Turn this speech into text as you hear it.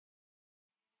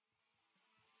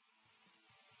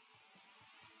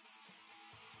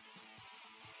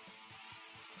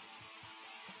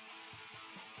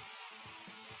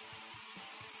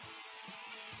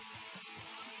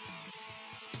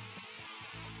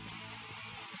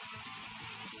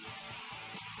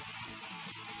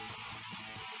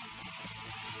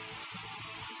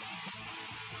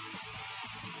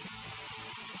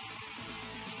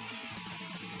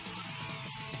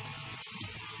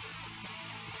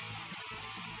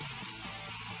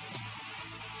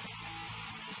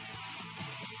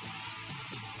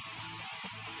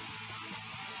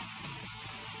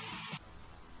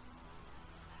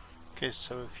Okay,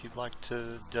 so if you'd like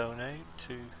to donate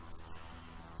to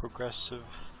Progressive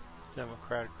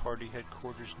Democratic Party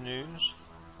Headquarters News,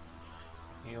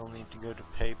 you'll need to go to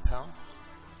PayPal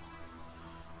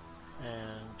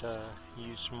and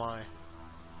use my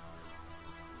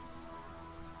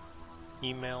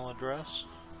email address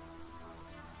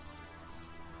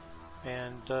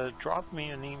and drop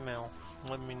me an email.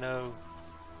 Let me know.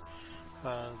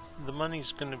 The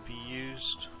money's going to be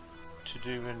used to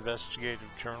do investigative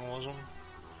journalism.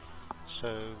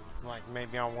 So, like,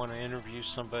 maybe I want to interview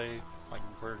somebody like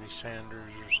Bernie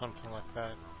Sanders or something like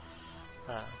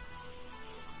that.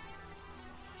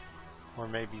 Or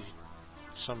maybe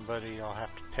somebody, I'll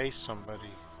have to pay somebody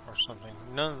or something.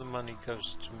 None of the money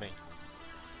goes to me.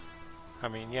 I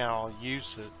mean, yeah, I'll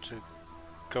use it to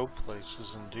go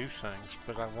places and do things,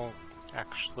 but I won't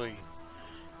actually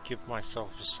give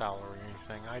myself a salary or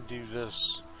anything. I do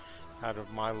this out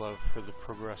of my love for the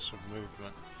progressive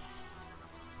movement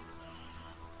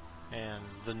and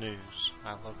the news.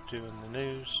 I love doing the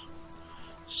news.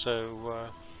 So,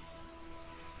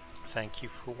 thank you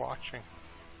for watching.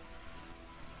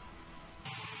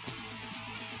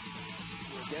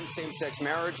 Against same-sex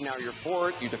marriage, now you're for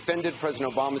it. You defended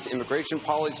President Obama's immigration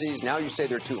policies. Now you say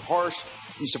they're too harsh.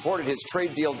 You supported his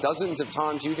trade deal dozens of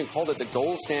times. You even called it the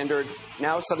gold standard.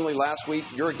 Now, suddenly last week,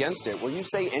 you're against it. Will you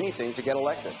say anything to get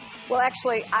elected? Well,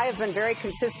 actually, I have been very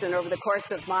consistent over the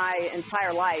course of my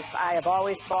entire life. I have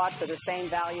always fought for the same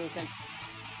values and